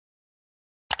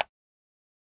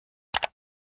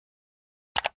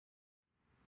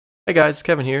Hey guys,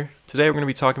 Kevin here. Today we're going to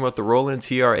be talking about the Roland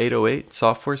TR-808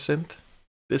 software synth.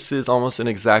 This is almost an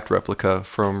exact replica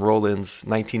from Roland's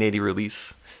 1980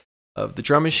 release of the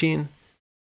drum machine.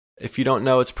 If you don't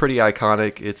know, it's pretty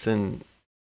iconic. It's in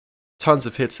tons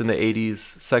of hits in the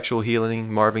 80s, Sexual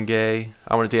Healing, Marvin Gaye,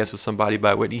 I Want to Dance with Somebody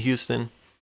by Whitney Houston,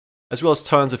 as well as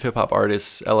tons of hip-hop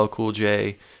artists, LL Cool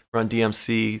J, Run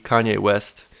DMC, Kanye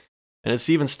West, and it's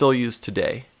even still used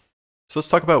today. So let's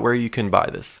talk about where you can buy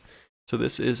this. So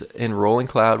this is in Rolling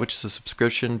Cloud, which is a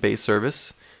subscription-based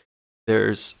service.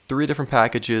 There's 3 different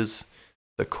packages: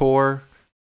 the Core,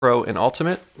 Pro, and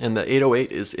Ultimate. And the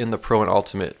 808 is in the Pro and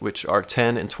Ultimate, which are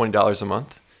 $10 and $20 a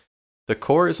month. The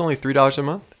Core is only $3 a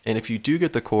month, and if you do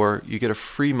get the Core, you get a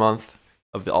free month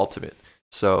of the Ultimate.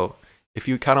 So if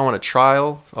you kind of want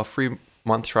a free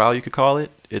month trial, you could call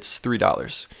it, it's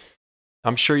 $3.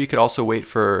 I'm sure you could also wait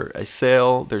for a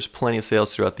sale. There's plenty of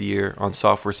sales throughout the year on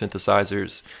software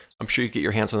synthesizers. I'm sure you get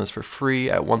your hands on this for free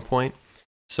at one point.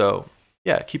 So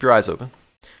yeah, keep your eyes open.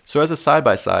 So as a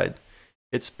side-by-side,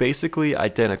 it's basically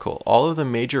identical. All of the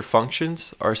major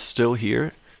functions are still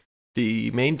here.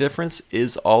 The main difference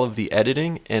is all of the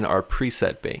editing and our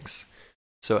preset banks.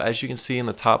 So as you can see in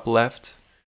the top left,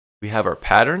 we have our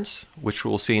patterns, which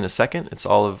we'll see in a second. It's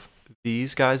all of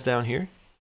these guys down here,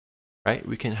 right?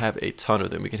 We can have a ton of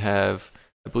them. We can have,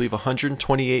 I believe,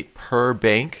 128 per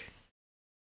bank.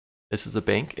 This is a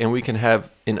bank, and we can have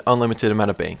an unlimited amount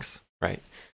of banks, right?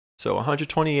 So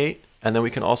 128, and then we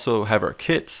can also have our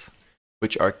kits,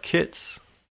 which our kits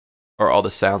are all the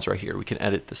sounds right here. We can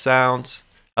edit the sounds,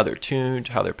 how they're tuned,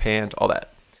 how they're panned, all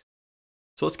that.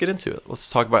 So let's get into it. Let's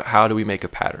talk about how do we make a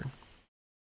pattern.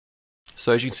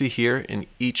 So as you can see here, in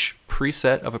each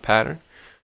preset of a pattern,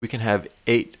 we can have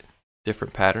 8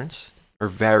 different patterns or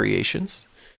variations,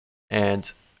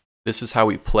 and this is how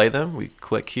we play them. We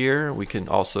click here. We can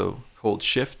also hold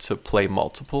shift to play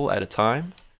multiple at a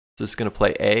time. So it's going to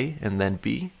play A and then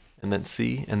B and then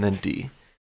C and then D.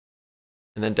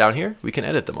 And then down here, we can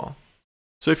edit them all.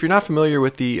 So if you're not familiar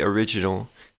with the original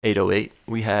 808,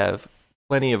 we have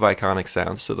plenty of iconic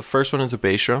sounds. So the first one is a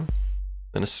bass drum,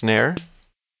 then a snare,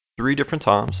 3 different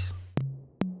toms,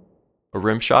 a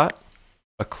rim shot,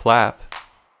 a clap,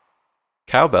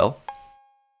 cowbell,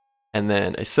 and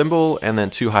then a cymbal, and then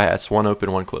 2 hi-hats, one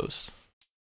open, one closed.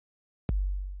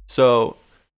 So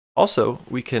also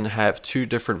we can have 2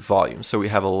 different volumes. So we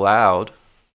have a loud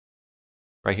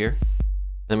right here,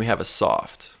 then we have a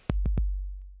soft.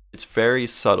 It's very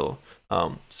subtle.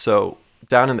 So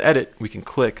down in the edit, we can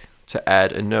click to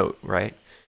add a note, right?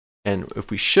 And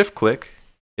if we shift click,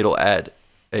 it'll add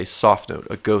a soft note,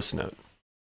 a ghost note.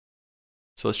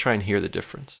 So let's try and hear the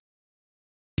difference.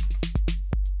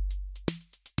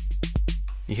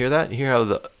 You hear that? You hear how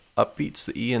the upbeats,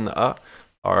 the E and the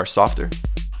are softer?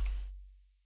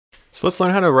 So let's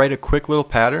learn how to write a quick little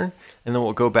pattern, and then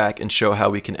we'll go back and show how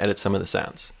we can edit some of the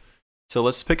sounds. So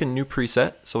let's pick a new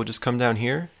preset. So we'll just come down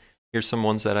here. Here's some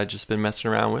ones that I've just been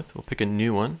messing around with. We'll pick a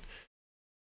new one.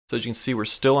 So as you can see, we're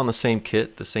still on the same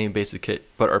kit, the same basic kit,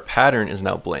 but our pattern is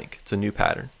now blank. It's a new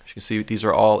pattern. As you can see, these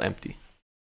are all empty.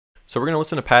 So we're going to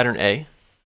listen to pattern A,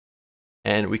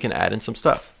 and we can add in some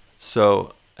stuff.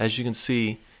 So as you can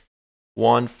see,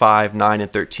 1, 5, 9,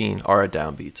 and 13 are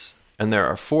downbeats, and there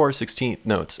are 4 16th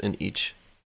notes in each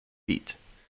beat.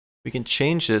 We can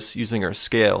change this using our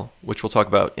scale, which we'll talk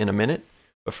about in a minute,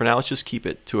 but for now let's just keep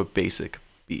it to a basic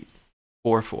beat,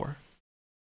 4/4.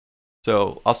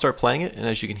 So I'll start playing it, and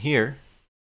as you can hear,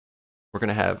 we're going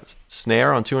to have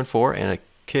snare on 2 and 4 and a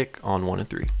kick on 1 and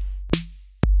 3.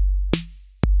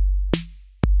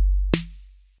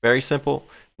 Very simple.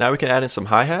 Now we can add in some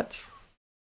hi-hats.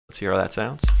 Let's hear how that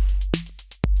sounds.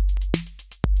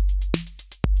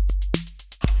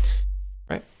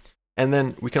 Right. And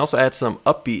then we can also add some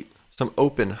upbeat, some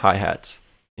open hi-hats,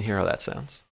 and hear how that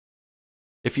sounds.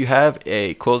 If you have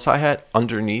a closed hi-hat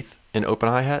underneath an open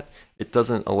hi-hat, it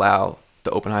doesn't allow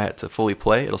the open hi-hat to fully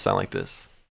play. It'll sound like this,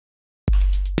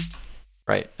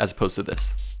 right, as opposed to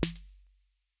this.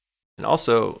 And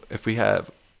also, if we have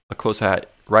a closed hi-hat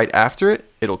right after it,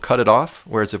 it'll cut it off,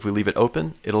 whereas if we leave it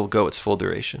open, it'll go its full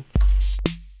duration.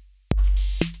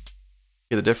 See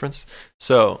the difference?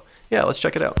 So yeah, let's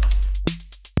check it out.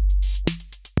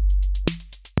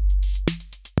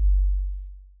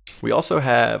 We also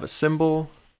have a cymbal,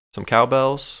 some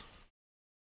cowbells,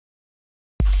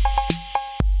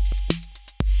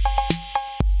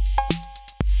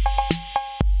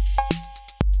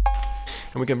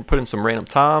 and we can put in some random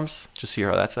toms, just hear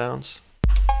how that sounds.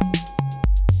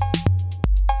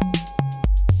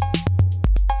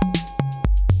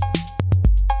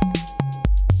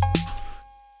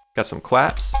 Got some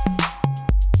claps.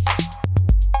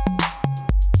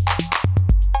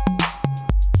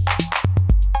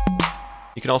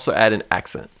 You can also add an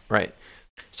accent, right?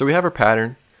 So we have our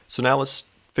pattern. So now let's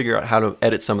figure out how to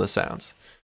edit some of the sounds.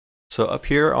 So up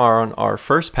here on our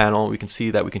first panel, we can see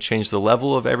that we can change the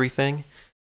level of everything.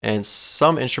 And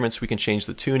some instruments we can change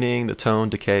the tuning, the tone,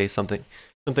 decay, some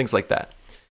things like that.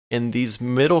 In these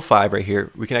middle 5 right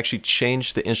here, we can actually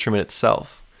change the instrument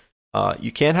itself.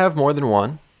 You can't have more than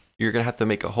one. You're going to have to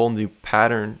make a whole new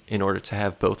pattern in order to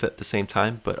have both at the same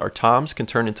time. But our toms can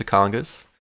turn into congas,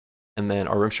 and then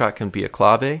our rimshot can be a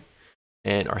clave,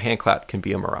 and our hand clap can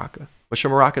be a maraca. Which a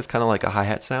maraca is kind of like a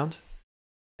hi-hat sound,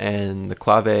 and the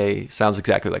clave sounds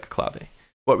exactly like a clave.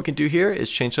 What we can do here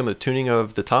is change some of the tuning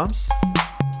of the toms.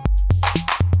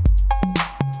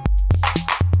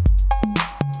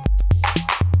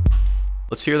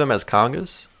 Let's hear them as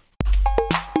congas.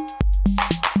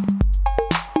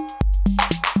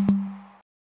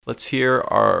 Let's hear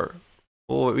our,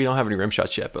 well, we don't have any rim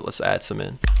shots yet, but let's add some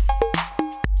in.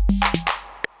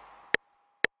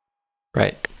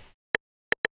 Right.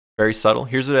 Very subtle.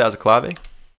 Here's it as a clave.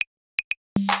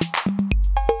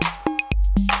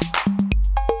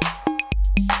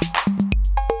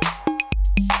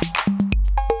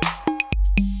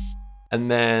 And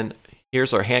then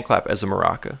here's our hand clap as a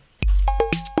maraca.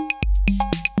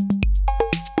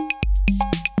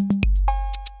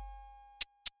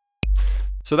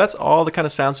 So that's all the kind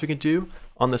of sounds we can do.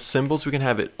 On the cymbals, we can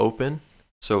have it open.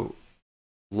 So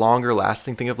longer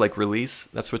lasting, think of like release.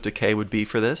 That's what decay would be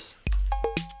for this.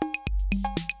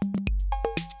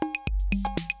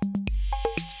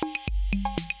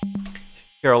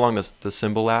 Here along the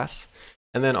cymbal lasts.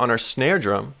 And then on our snare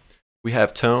drum, we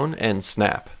have tone and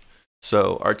snap.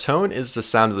 So our tone is the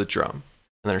sound of the drum,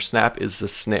 and then our snap is the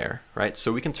snare, right?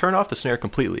 So we can turn off the snare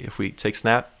completely. If we take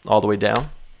snap all the way down,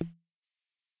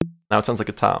 now it sounds like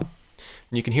a tom.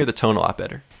 And you can hear the tone a lot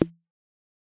better.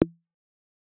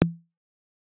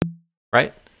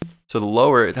 Right? So the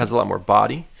lower, it has a lot more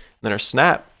body. And then our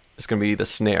snap is going to be the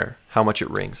snare, how much it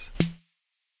rings.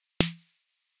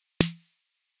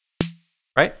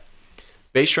 Right?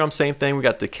 Bass drum, same thing. We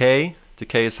got decay.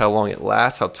 Decay is how long it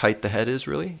lasts, how tight the head is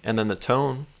really. And then the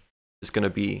tone is going to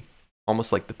be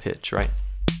almost like the pitch, right?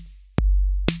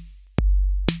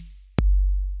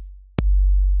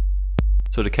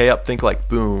 So decay up, think like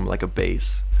boom, like a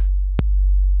bass.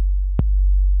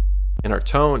 And our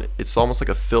tone, it's almost like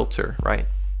a filter, right?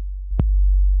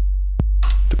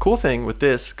 The cool thing with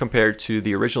this compared to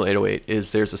the original 808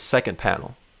 is there's a second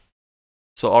panel.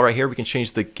 So all right here, we can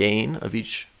change the gain of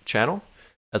each channel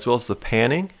as well as the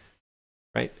panning,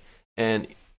 right? And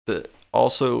the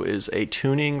also is a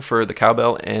tuning for the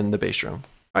cowbell and the bass drum.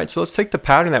 All right, so let's take the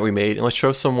pattern that we made and let's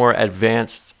show some more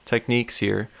advanced techniques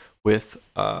here with,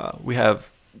 we have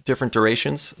different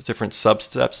durations, different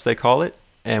sub-steps they call it,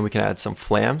 and we can add some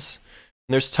flams.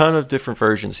 And there's a ton of different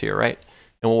versions here, right?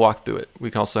 And we'll walk through it.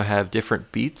 We can also have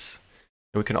different beats,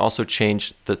 and we can also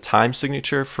change the time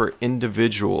signature for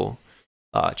individual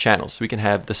channels. We can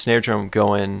have the snare drum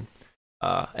going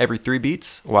every 3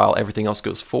 beats while everything else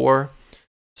goes 4.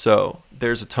 So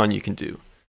there's a ton you can do.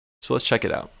 So let's check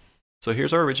it out. So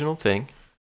here's our original thing,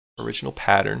 original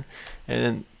pattern, and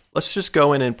then let's just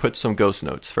go in and put some ghost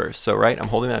notes first. So right, I'm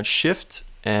holding down shift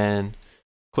and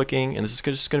clicking, and this is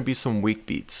just going to be some weak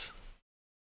beats.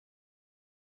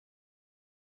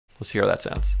 Let's hear how that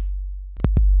sounds.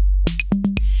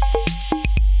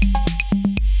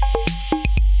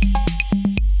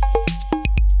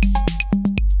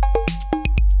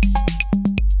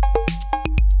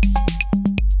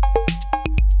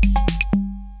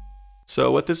 So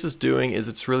what this is doing is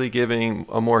it's really giving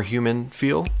a more human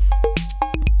feel.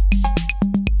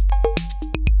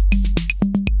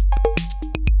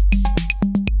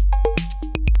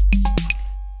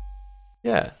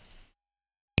 Yeah.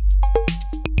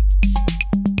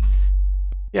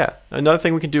 Yeah, another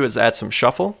thing we can do is add some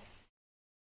shuffle.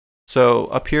 So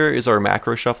up here is our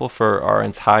macro shuffle for our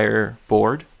entire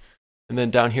board. And then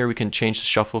down here we can change the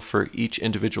shuffle for each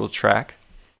individual track.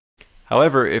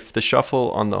 However, if the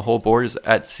shuffle on the whole board is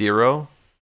at 0,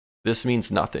 this means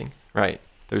nothing, right?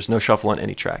 There's no shuffle on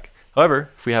any track. However,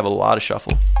 if we have a lot of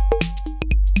shuffle,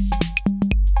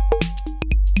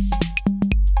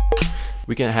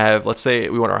 we can have, let's say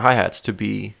we want our hi-hats to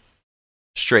be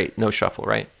straight, no shuffle,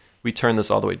 right? We turn this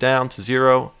all the way down to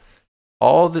 0.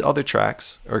 All the other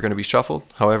tracks are going to be shuffled.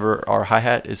 However, our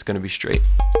hi-hat is going to be straight.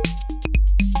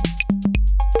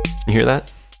 You hear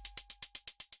that?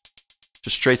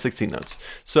 Just straight 16 notes.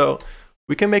 So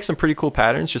we can make some pretty cool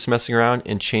patterns just messing around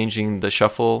and changing the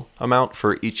shuffle amount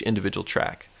for each individual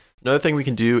track. Another thing we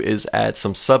can do is add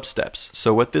some sub-steps.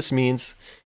 So what this means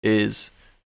is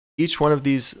each one of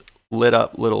these lit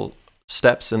up little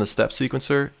steps in the step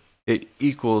sequencer it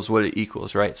equals what it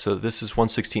equals, right? So this is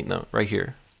 1/16 note right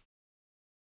here.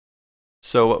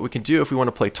 So what we can do if we want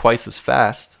to play twice as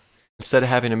fast, instead of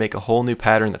having to make a whole new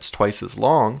pattern that's twice as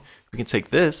long, we can take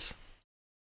this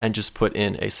and just put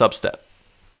in a substep.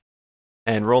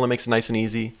 And Roland makes it nice and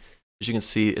easy. As you can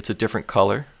see, it's a different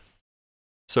color.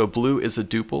 So blue is a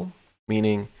duple,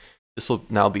 meaning this will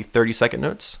now be 30-second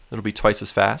notes. It'll be twice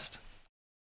as fast.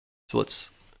 So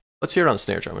let's hear it on the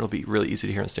snare drum. It'll be really easy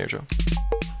to hear on the snare drum.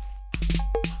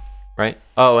 Right?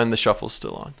 Oh, and the shuffle's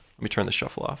still on. Let me turn the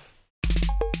shuffle off.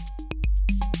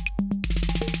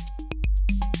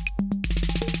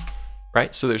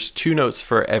 Right? So there's 2 notes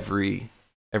for every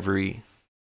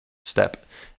step.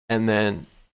 And then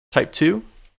type 2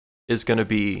 is going to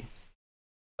be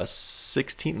a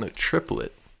 16th note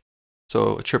triplet.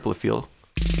 So a triplet feel.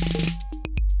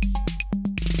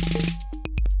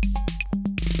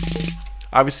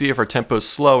 Obviously, if our tempo is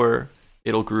slower,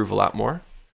 it'll groove a lot more.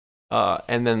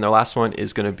 And then the last one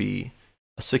is going to be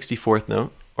a 64th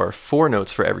note, or 4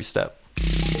 notes for every step.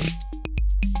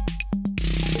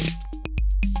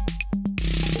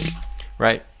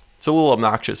 Right? It's a little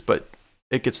obnoxious, but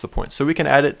it gets the point. So we can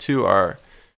add it to our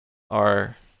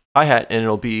hi-hat, and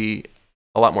it'll be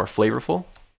a lot more flavorful.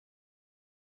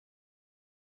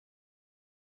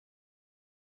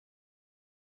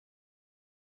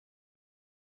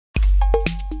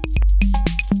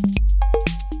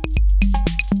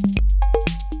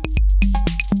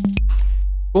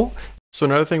 Cool. So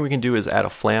another thing we can do is add a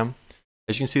flam.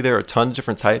 As you can see, there are a ton of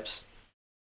different types.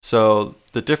 So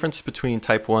the difference between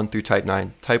type 1 through type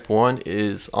 9, type 1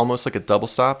 is almost like a double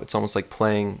stop. It's almost like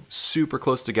playing super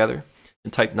close together.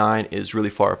 And type 9 is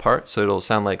really far apart, so it'll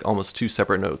sound like almost 2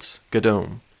 separate notes,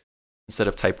 gadom, instead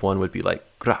of type 1 would be like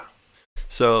gra.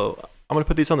 So I'm going to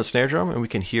put these on the snare drum and we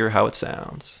can hear how it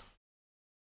sounds.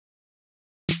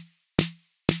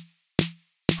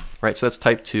 Right, so that's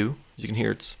type 2. As you can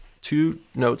hear, it's 2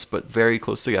 notes but very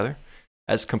close together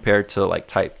as compared to like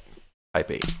type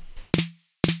 8.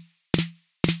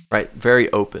 Right, very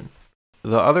open.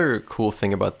 The other cool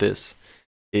thing about this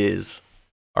is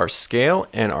our scale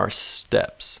and our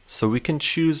steps. So we can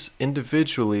choose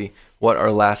individually what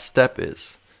our last step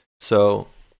is. So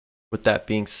with that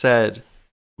being said,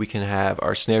 we can have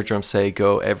our snare drum say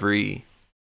go every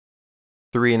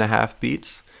 3.5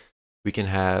 beats. We can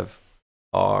have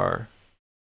our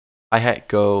hi-hat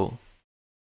go,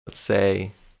 let's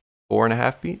say,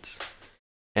 4.5 beats.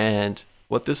 And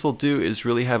what this will do is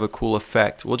really have a cool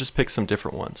effect. We'll just pick some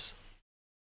different ones.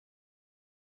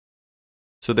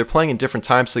 So they're playing in different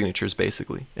time signatures,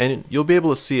 basically. And you'll be able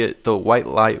to see it. The white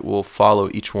light will follow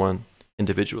each one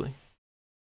individually.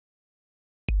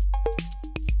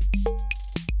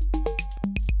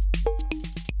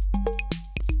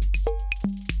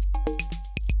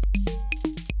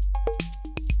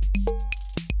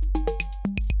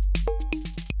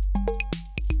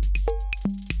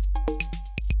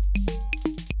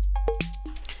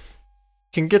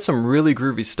 Can get some really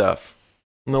groovy stuff.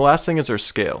 And the last thing is our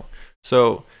scale.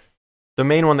 So the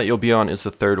main one that you'll be on is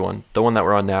the third one, the one that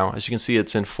we're on now. As you can see,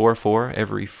 it's in 4/4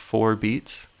 every 4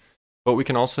 beats. But we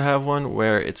can also have one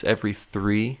where it's every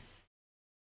 3,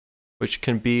 which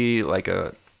can be like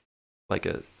a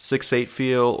 6/8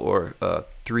 feel or a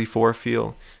 3/4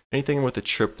 feel, anything with a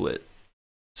triplet.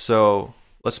 So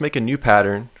let's make a new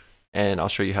pattern and I'll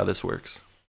show you how this works.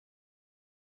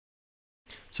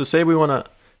 So say we want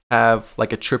to have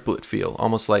like a triplet feel,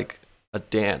 almost like a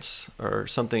dance or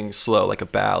something slow, like a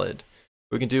ballad.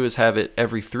 What we can do is have it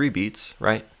every 3 beats,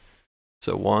 right?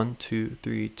 So 1, 2,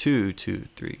 3, 2, 2,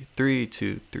 3, 3,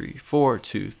 2, 3, 4,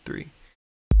 2, 3.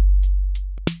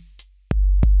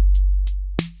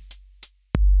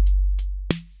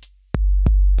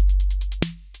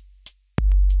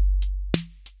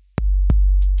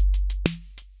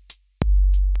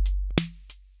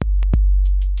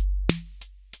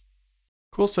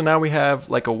 Cool, so now we have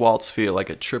like a waltz feel, like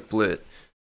a triplet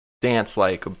dance,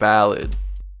 like a ballad.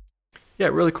 Yeah,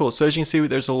 really cool. So as you can see,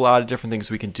 there's a lot of different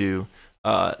things we can do.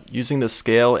 Using the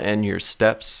scale and your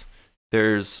steps,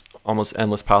 there's almost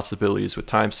endless possibilities with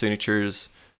time signatures,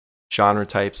 genre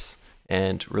types,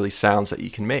 and really sounds that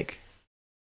you can make.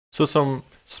 So some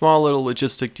small little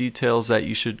logistic details that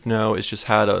you should know is just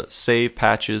how to save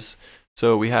patches.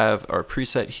 So we have our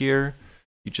preset here.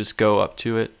 You just go up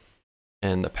to it,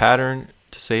 and the pattern,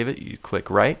 to save it, you click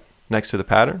right next to the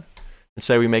pattern. And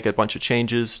say we make a bunch of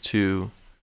changes to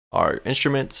our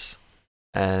instruments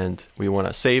and we want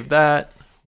to save that.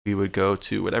 We would go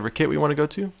to whatever kit we want to go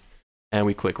to and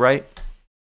we click right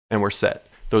and we're set.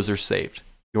 Those are saved.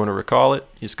 You want to recall it,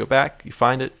 you just go back, you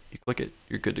find it, you click it,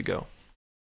 you're good to go.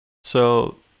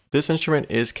 So This instrument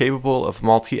is capable of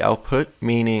multi-output,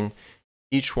 meaning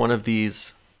each one of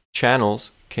these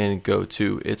channels can go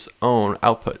to its own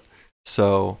output.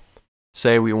 So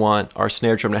say we want our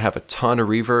snare drum to have a ton of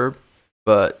reverb,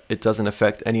 but it doesn't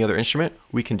affect any other instrument,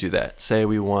 we can do that. Say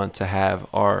we want to have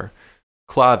our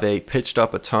clave pitched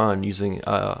up a ton using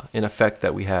an effect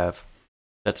that we have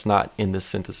that's not in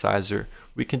this synthesizer,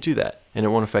 we can do that, and it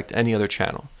won't affect any other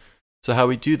channel. So how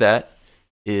we do that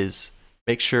is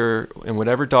make sure in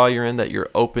whatever DAW you're in that you're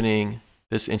opening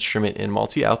this instrument in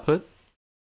multi-output.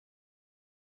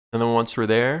 And then once we're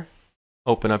there,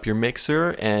 open up your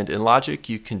mixer, and in Logic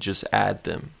you can just add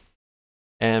them.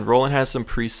 And Roland has some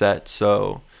presets,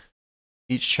 so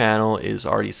each channel is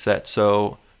already set.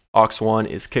 So aux1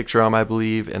 is kick drum, I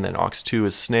believe, and then aux2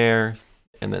 is snare,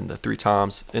 and then the 3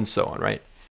 toms, and so on, right?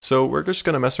 So we're just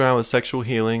going to mess around with sexual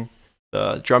healing,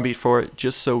 the drum beat for it,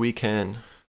 just so we can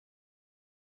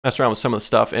mess around with some of the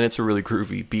stuff, and it's a really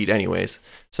groovy beat anyways.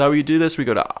 So how we do this, we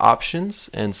go to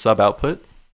options and sub output.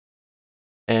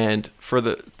 And for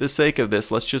the sake of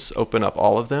this, let's just open up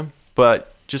all of them.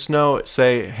 But just know,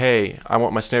 say, hey, I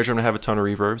want my snare drum to have a ton of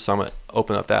reverb, so I'm going to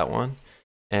open up that one.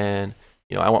 And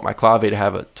I want my clave to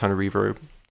have a ton of reverb.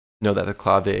 Know that the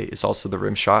clave is also the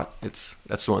rim shot. That's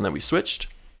the one that we switched.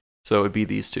 So it would be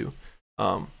these two.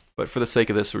 But for the sake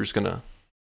of this, we're just going to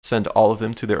send all of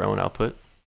them to their own output.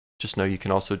 Just know you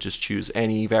can also just choose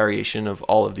any variation of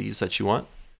all of these that you want.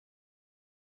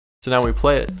 So now when we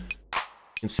play it,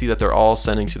 you can see that they're all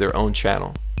sending to their own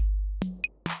channel.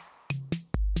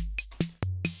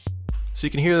 So you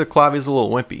can hear the clave is a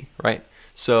little wimpy, right?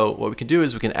 So what we can do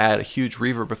is we can add a huge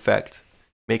reverb effect,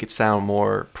 make it sound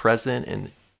more present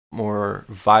and more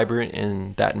vibrant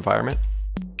in that environment.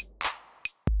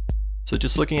 So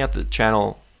just looking at the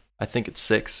channel, I think it's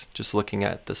 6, just looking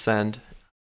at the send.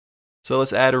 So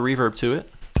let's add a reverb to it.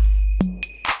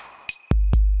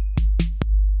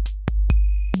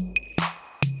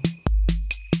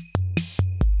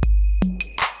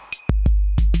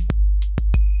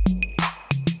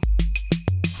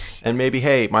 And maybe,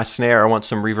 hey, my snare, I want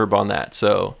some reverb on that.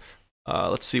 So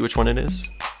let's see which one it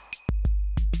is.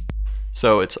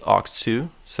 So it's aux2,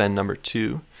 send number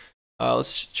 2.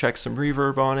 Let's check some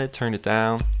reverb on it, turn it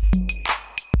down.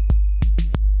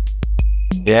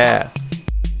 Yeah.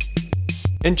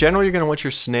 In general, you're going to want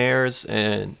your snares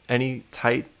and any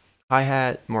tight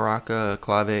hi-hat, maraca,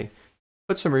 clave,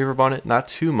 put some reverb on it, not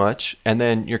too much. And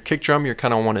then your kick drum, you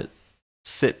kind of want to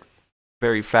sit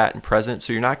very fat and present,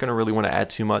 so you're not going to really want to add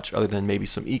too much other than maybe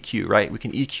some EQ, right? We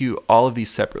can EQ all of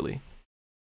these separately.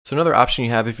 So another option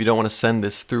you have if you don't want to send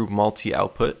this through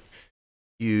multi-output,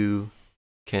 you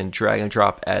can drag and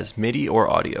drop as MIDI or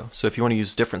audio. So if you want to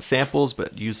use different samples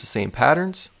but use the same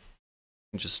patterns,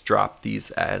 you can just drop these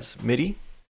as MIDI.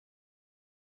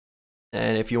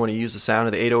 And if you want to use the sound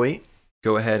of the 808,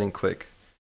 go ahead and click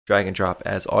drag and drop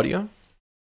as audio.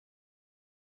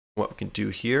 What we can do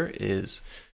here is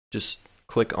just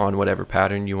click on whatever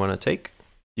pattern you want to take.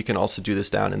 You can also do this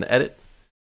down in the edit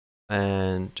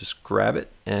and just grab it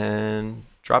and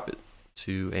drop it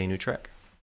to a new track.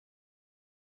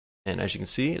 And as you can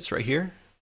see, it's right here.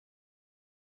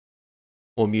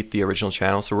 We'll mute the original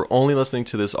channel, so we're only listening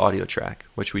to this audio track,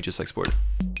 which we just exported.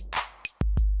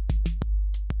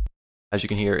 As you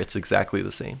can hear, it's exactly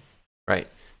the same, right,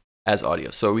 as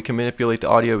audio. So we can manipulate the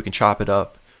audio, we can chop it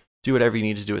up, do whatever you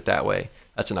need to do it that way.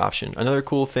 That's an option. Another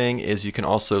cool thing is you can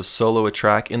also solo a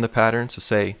track in the pattern. So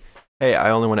say, hey, I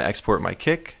only want to export my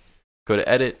kick. Go to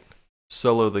edit,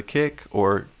 solo the kick,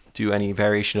 or do any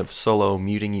variation of solo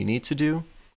muting you need to do.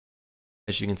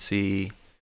 As you can see,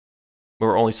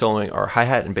 we're only soloing our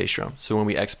hi-hat and bass drum. So when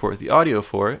we export the audio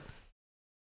for it,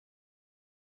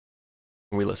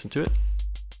 when we listen to it,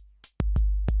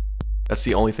 that's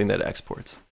the only thing that it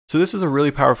exports. So this is a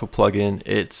really powerful plugin.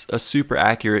 It's a super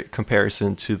accurate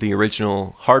comparison to the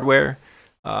original hardware.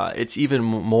 It's even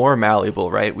more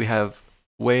malleable, right? We have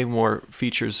way more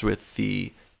features with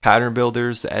the pattern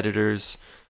builders, the editors,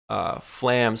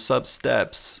 flam, sub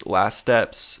steps, last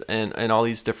steps, and all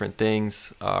these different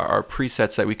things are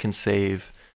presets that we can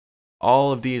save.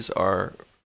 All of these are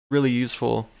really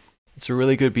useful. It's a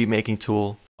really good beat making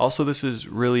tool. Also, this is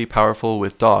really powerful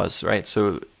with DAWs, right?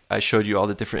 So I showed you all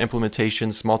the different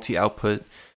implementations, multi-output.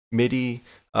 MIDI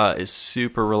is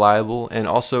super reliable, and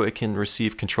also it can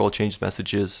receive control change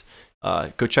messages.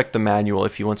 Go check the manual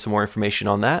if you want some more information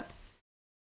on that.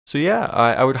 So yeah,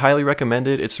 I would highly recommend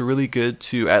it. It's really good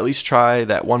to at least try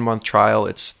that 1-month trial.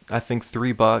 It's, I think,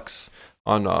 $3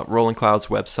 on Roland Cloud's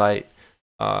website.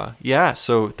 Yeah,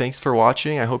 so thanks for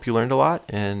watching. I hope you learned a lot,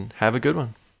 and have a good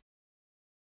one.